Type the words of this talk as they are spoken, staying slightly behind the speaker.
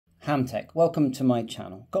Hamtech, welcome to my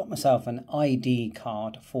channel. Got myself an ID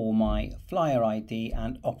card for my flyer ID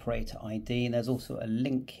and operator ID, and there's also a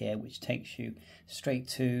link here which takes you straight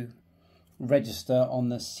to register on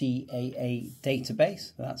the CAA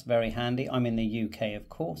database. That's very handy. I'm in the UK, of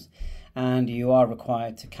course, and you are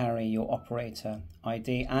required to carry your operator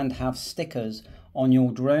ID and have stickers on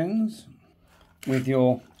your drones with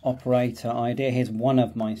your operator ID. Here's one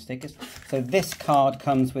of my stickers. So this card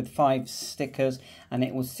comes with 5 stickers and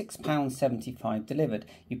it was £6.75 delivered.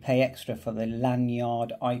 You pay extra for the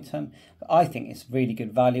Lanyard item, but I think it's really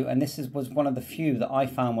good value, and this was one of the few that I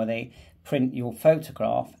found where they print your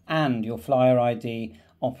photograph and your flyer ID,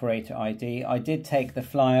 operator ID. I did take the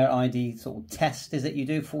flyer ID sort of test, is it? You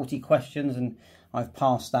do 40 questions and I've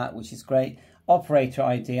passed that, which is great. Operator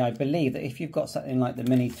ID, I believe that if you've got something like the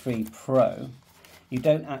Mini 3 Pro, you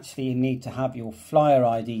don't actually need to have your flyer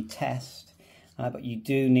ID test, but you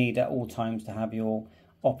do need at all times to have your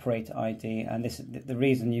operator ID. And this is the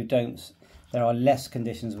reason you don't. There are less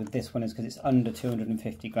conditions with this one is because it's under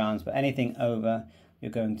 250 grams, but anything over,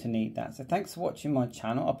 you're going to need that. So thanks for watching my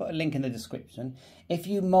channel. I'll put a link in the description. If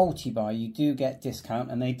you multi-buy, you do get discount,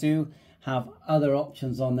 and they do have other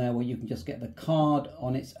options on there where you can just get the card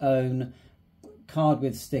on its own, card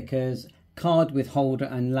with stickers, card with holder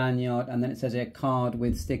and lanyard, and then it says a card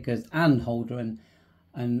with stickers and holder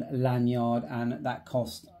and lanyard, and that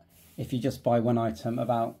costs, if you just buy one item,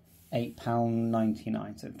 about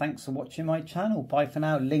 £8.99. So thanks for watching my channel. Bye for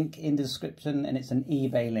now. Link in the description, and it's an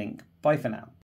eBay link. Bye for now.